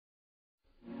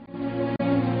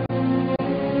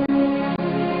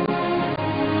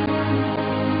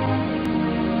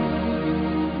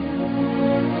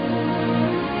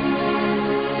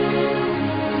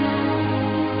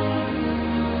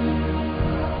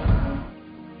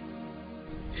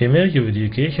Image of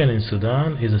education in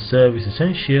Sudan is a service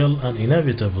essential and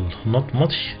inevitable, not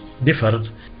much differed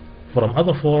from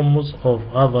other forms of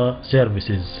other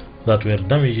services that were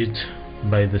damaged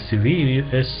by the severe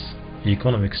US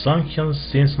economic sanctions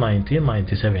since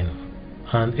 1997.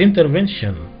 And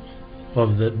intervention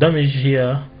of the damage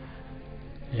here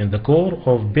in the core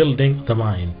of building the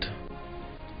mind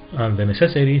and the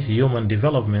necessary human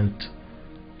development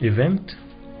event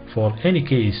for any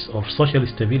case of social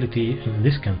stability in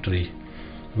this country,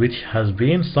 which has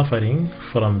been suffering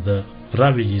from the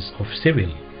ravages of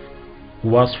civil,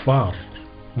 was far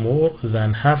more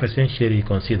than half a century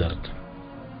considered.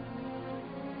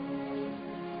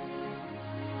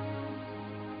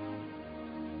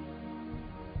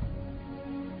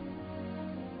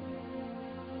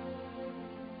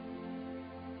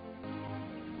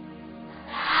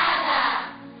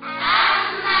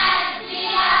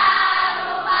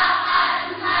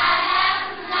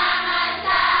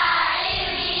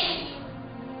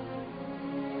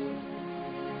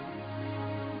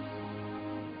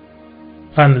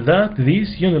 And that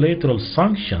these unilateral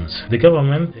sanctions the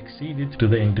government exceeded to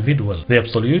the individual. They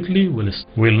absolutely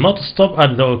will not stop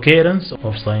at the occurrence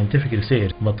of scientific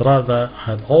research, but rather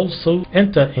had also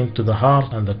entered into the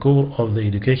heart and the core of the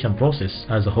education process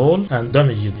as a whole, and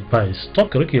damaged it by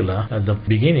stock curricula at the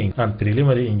beginning and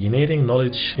preliminary engineering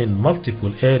knowledge in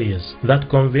multiple areas that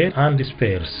convey and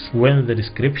disperse when the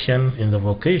description in the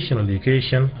vocational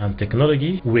education and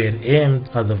technology were aimed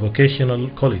at the vocational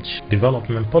college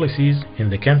development policies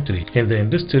in the country, in the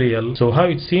industrial. So how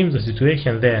it seems the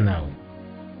situation there now.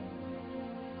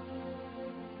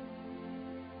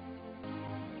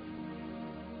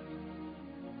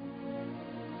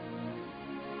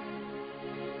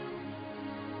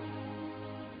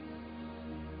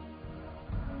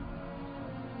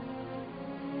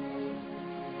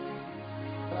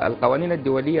 القوانين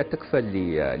الدولية تكفل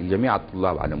لجميع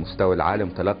الطلاب على مستوى العالم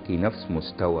تلقي نفس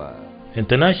مستوى.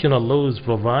 International laws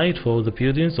provide for the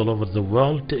students all over the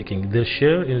world taking their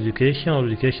share in education or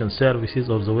education services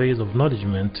or the ways of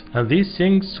acknowledgement, and these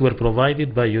things were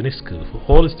provided by UNESCO for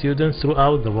all students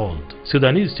throughout the world.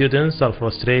 Sudanese students are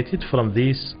frustrated from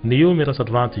these numerous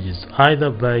advantages, either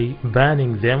by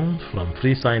banning them from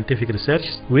free scientific research,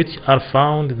 which are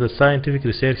found in the scientific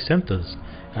research centers,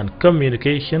 and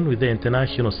communication with the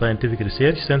international scientific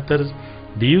research centers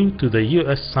due to the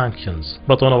US sanctions.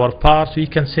 But on our part, we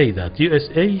can say that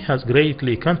USA has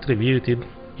greatly contributed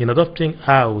in adopting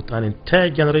out an entire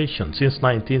generation since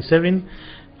 1907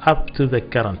 up to the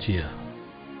current year.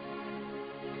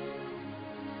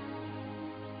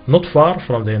 Not far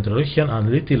from the introduction and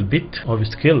little bit of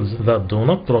skills that do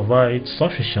not provide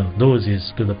sufficient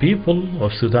doses to the people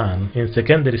of Sudan in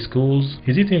secondary schools,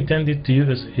 is it intended to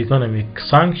use economic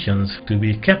sanctions to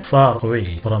be kept far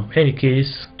away from any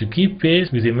case to keep pace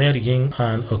with emerging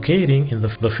and occurring in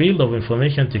the field of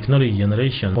information technology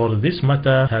generation, or this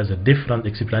matter has a different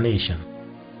explanation.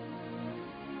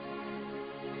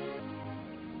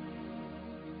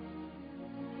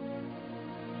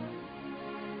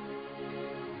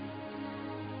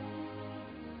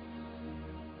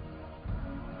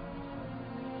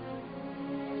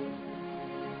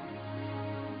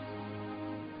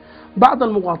 بعض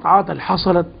المقاطعات اللي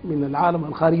حصلت من العالم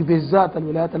الخارجي بالذات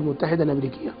الولايات المتحدة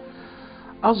الأمريكية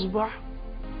أصبح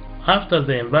After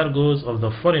the embargoes of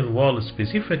the foreign world,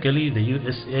 specifically the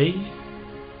USA,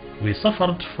 we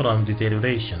suffered from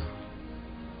deterioration.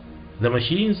 The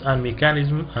machines and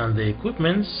mechanisms and the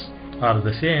equipments are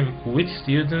the same which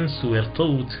students were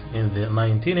taught in the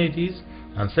 1980s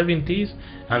and 70s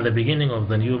and the beginning of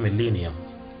the new millennium.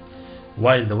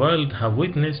 While the world have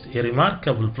witnessed a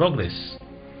remarkable progress,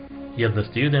 yet the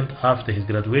student, after his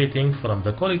graduating from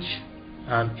the college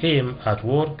and aim at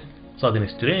work, sudden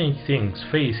strange things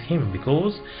face him,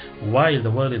 because while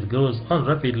the world goes on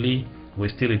rapidly, we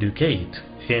still educate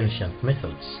ancient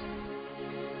methods.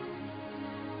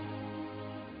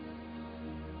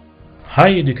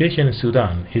 Higher education in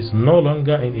Sudan is no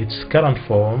longer in its current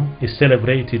form, is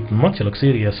celebrated much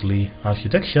luxuriously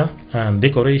architecture and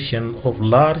decoration of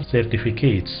large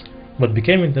certificates, but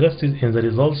became interested in the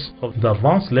results of the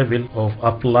advanced level of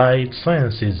applied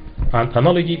sciences, and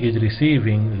aunnually is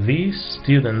receiving these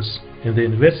students in the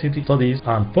university studies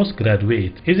and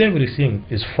postgraduate. Is everything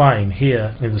is fine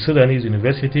here in the Sudanese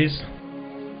universities?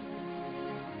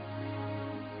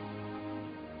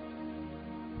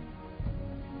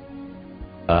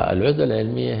 العزلة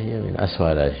العلمية هي من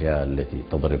أسوأ الأشياء التي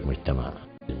تضرب مجتمع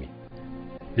علمي.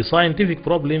 The scientific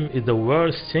problem is the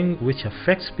worst thing which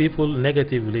affects people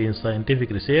negatively in scientific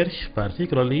research,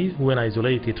 particularly when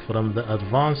isolated from the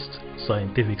advanced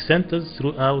scientific centers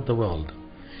throughout the world.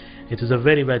 It is a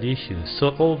very bad issue.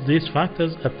 So all these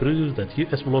factors prove that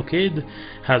US blockade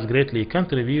has greatly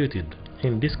contributed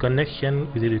in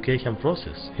disconnection with the education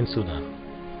process in Sudan.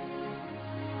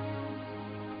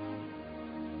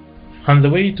 And the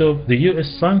weight of the US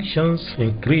sanctions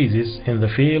increases in the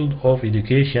field of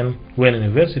education when a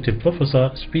university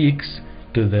professor speaks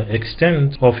to the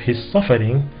extent of his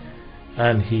suffering,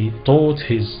 and he taught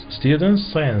his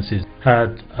students sciences,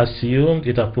 had assumed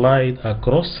it applied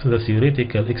across the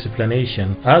theoretical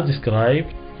explanation as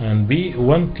described, and B.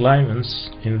 One claimants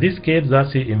in this case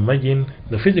that he imagined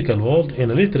the physical world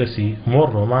in literacy more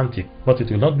romantic, but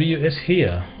it will not be US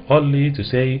here, only to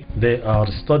say they are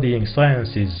studying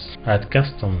sciences at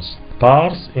customs,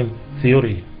 parts in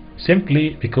theory,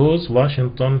 simply because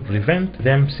Washington prevent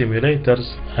them simulators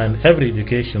and every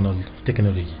educational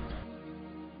technology.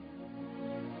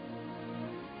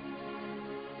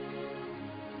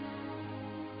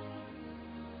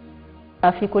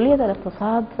 في كلية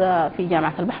الاقتصاد في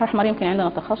جامعة البحر الأحمر يمكن عندنا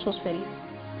تخصص في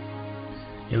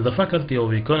In the Faculty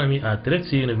of Economy at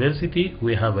Etats University,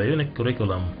 we have a unique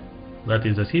curriculum, that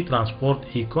is the Sea Transport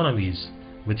Economies,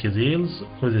 which deals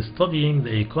with studying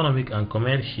the economic and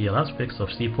commercial aspects of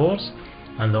seaports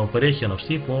and the operation of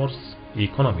seaports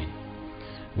economy.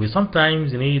 We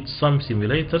sometimes need some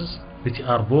simulators which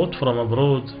are bought from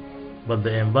abroad, but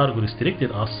the embargo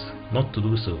restricted us not to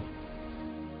do so.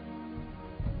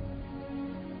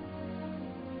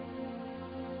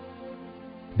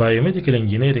 Biomedical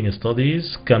engineering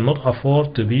studies cannot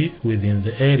afford to be within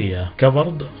the area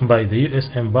covered by the US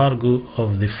embargo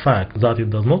of the fact that it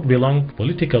does not belong to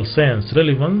political science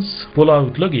relevance,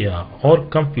 pull-out logia, or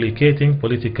complicating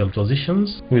political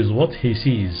positions with what he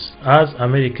sees as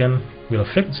American will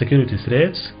affect security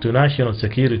threats to national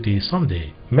security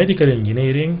someday. Medical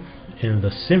engineering in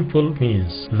the simple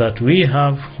means that we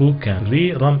have who can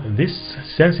rerun this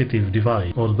sensitive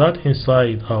device, or that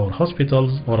inside our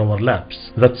hospitals or our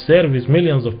labs that service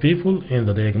millions of people in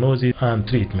the diagnosis and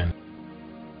treatment.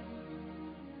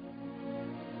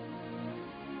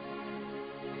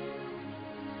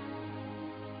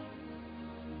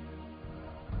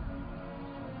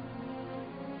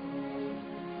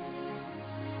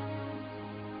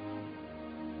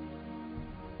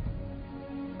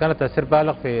 كان تأثير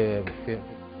بالغ في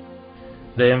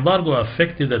The embargo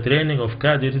affected the training of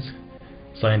cadres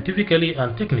scientifically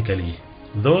and technically,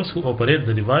 those who operate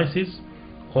the devices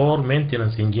or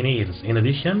maintenance engineers, in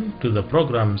addition to the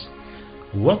programs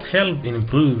what help in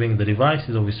improving the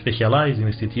devices of specialized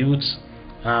institutes,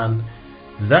 and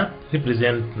that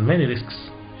represent many risks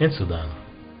in Sudan.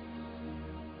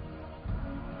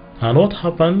 And what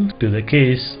happened to the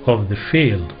case of the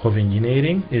field of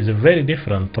engineering is very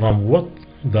different from what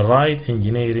the right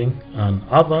engineering and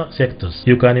other sectors.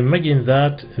 You can imagine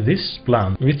that this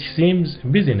plant, which seems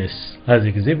business as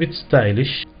exhibits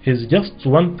stylish, is just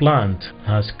one plant,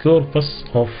 has corpus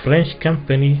of French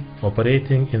company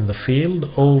operating in the field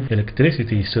of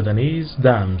electricity Sudanese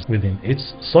dams within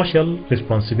its social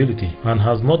responsibility, and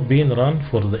has not been run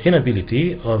for the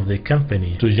inability of the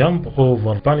company to jump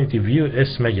over punitive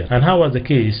US measures. And how was the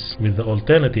case with the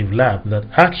alternative lab that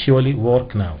actually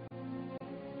work now?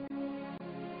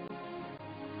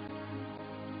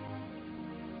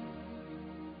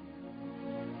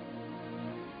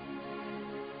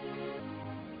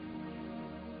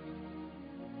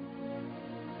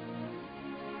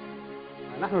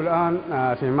 نحن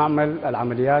الآن في معمل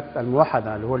العمليات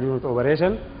الموحدة اللي هو اليونت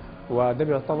اوبريشن وده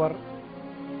بيعتبر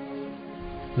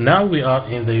Now we are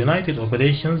in the United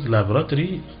Operations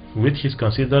Laboratory, which is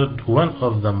considered one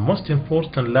of the most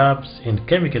important labs in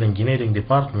chemical engineering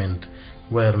department,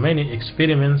 where many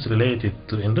experiments related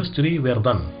to industry were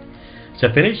done.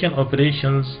 Separation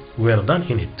operations were done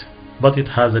in it, but it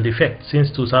has a defect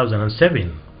since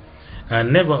 2007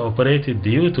 and never operated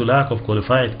due to lack of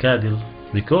qualified cadre.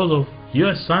 Because of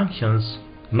US sanctions,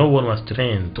 no one was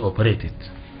trained to operate it.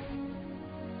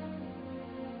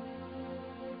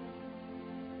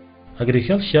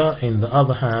 Agriculture, on the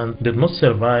other hand, did not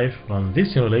survive from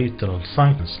these unilateral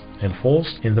sanctions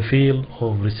enforced in the field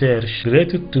of research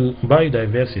related to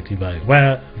biodiversity,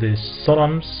 where the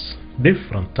sums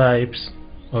different types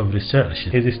of research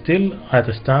is still at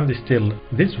a standstill.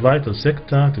 This vital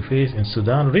sector to face in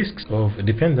Sudan risks of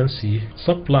dependency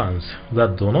sub-plans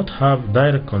that do not have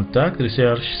direct contact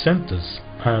research centers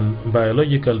and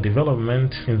biological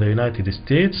development in the United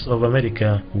States of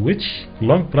America, which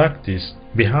long practiced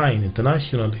behind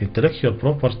international intellectual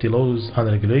property laws and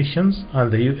regulations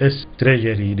and the US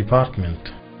Treasury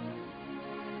Department.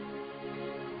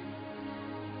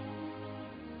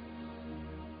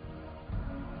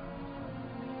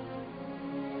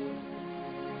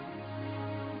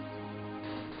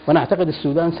 وأنا أعتقد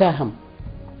السودان ساهم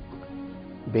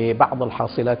ببعض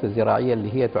الحاصلات الزراعية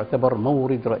اللي هي تعتبر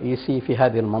مورد رئيسي في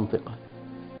هذه المنطقة.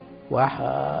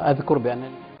 وأذكر بأن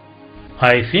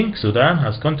I think Sudan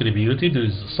has contributed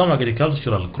with some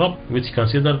agricultural crop which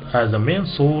considered as the main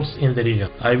source in the region.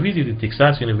 I visited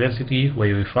Texas University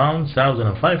where we found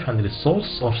 1,500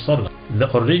 sources of sorghum, the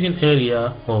origin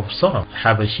area of sorghum,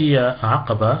 Habashia,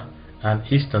 Aqaba and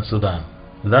Eastern Sudan.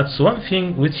 That's one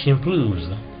thing which improves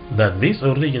that these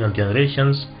original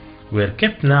generations were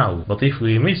kept now, but if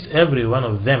we missed every one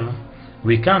of them,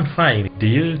 we can't find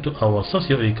due to our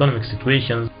socio-economic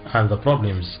situations and the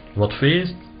problems what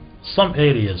faced. Some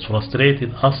areas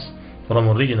frustrated us from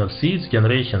original seeds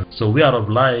generation, so we are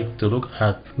obliged to look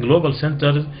at global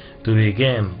centers to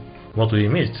regain what we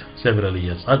missed several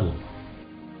years ago.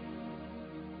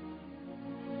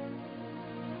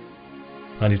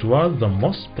 And it was the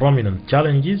most prominent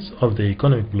challenges of the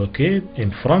economic blockade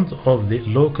in front of the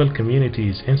local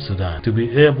communities in Sudan to be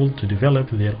able to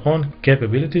develop their own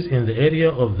capabilities in the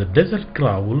area of the desert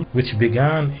crawl, which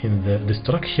began in the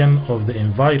destruction of the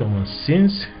environment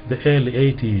since the early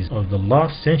 80s of the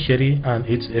last century, and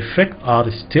its effects are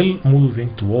still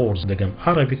moving towards the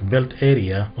Arabic Belt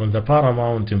area on the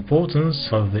paramount importance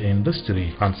of the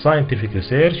industry and scientific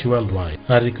research worldwide,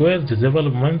 and requires the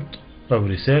development of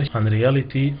research and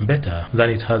reality better than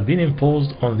it has been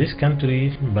imposed on this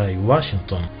country by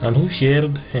Washington, and who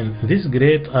shared in this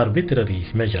great arbitrary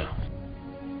measure.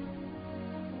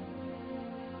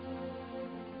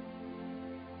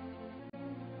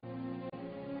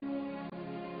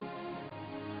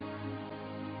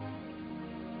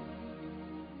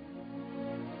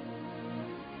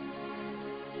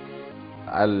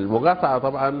 المقاطعة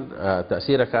طبعا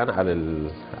تأثيرها كان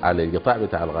على القطاع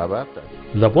بتاع الغابات.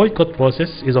 The boycott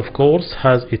process is of course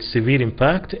has its severe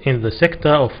impact in the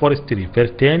sector of forestry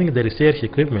pertaining the research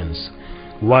equipments.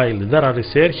 While there are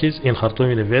researches in Khartoum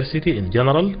University in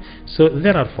general, so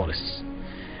there are forests.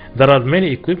 There are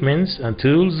many equipments and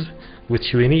tools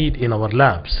which we need in our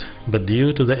labs, but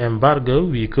due to the embargo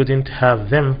we couldn't have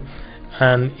them,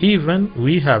 and even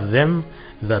we have them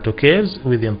that occurs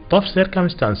within tough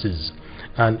circumstances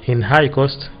and in high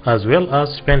cost, as well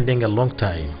as spending a long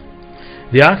time.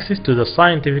 The access to the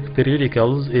scientific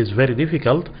periodicals is very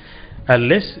difficult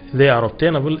unless they are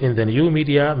obtainable in the new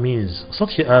media means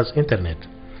such as internet.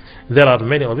 There are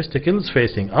many obstacles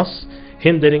facing us,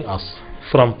 hindering us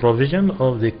from provision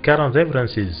of the current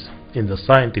references in the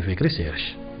scientific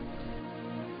research.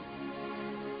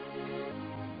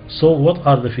 So what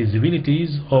are the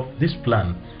feasibilities of this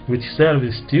plan, which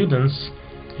serves students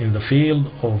in the field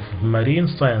of marine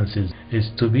sciences,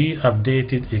 is to be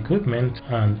updated equipment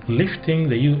and lifting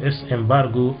the US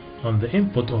embargo on the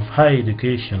input of higher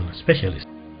education specialists.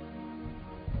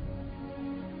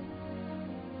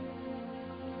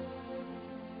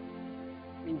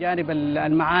 من جانب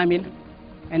المعامل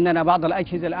عندنا بعض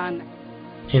الأجهزة الآن.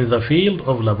 In the field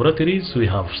of laboratories, we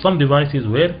have some devices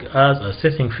work as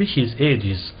assessing fishes'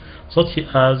 ages, such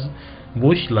as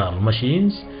Bushlar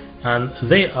machines, and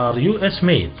they are US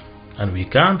made, and we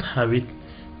can't have it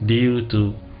due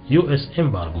to US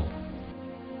embargo.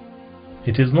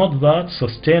 It is not that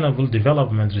sustainable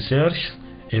development research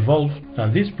evolved,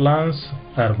 and these plans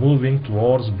are moving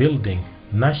towards building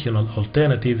national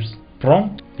alternatives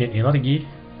prompt in energy,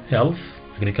 health,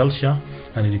 agriculture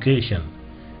and education.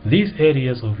 These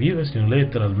areas of US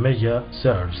unilateral measure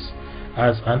serves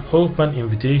as an open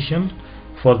invitation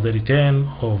for the return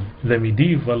of the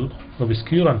medieval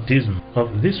obscurantism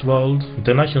of this world.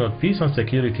 International peace and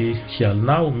security shall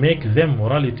now make them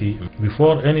morality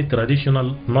before any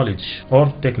traditional knowledge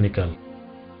or technical.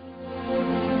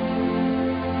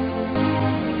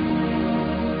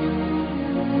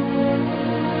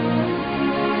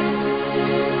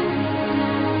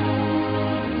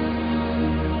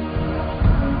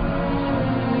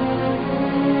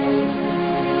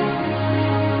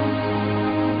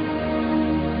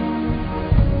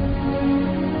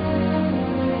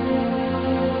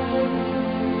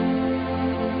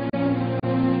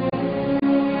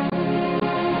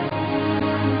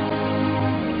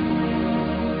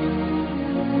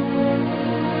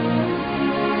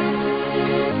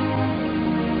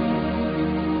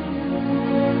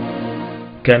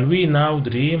 Can we now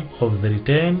dream of the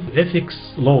return of ethics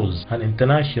laws and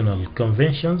international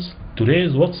conventions to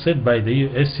raise what's said by the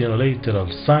US unilateral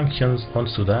sanctions on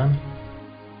Sudan?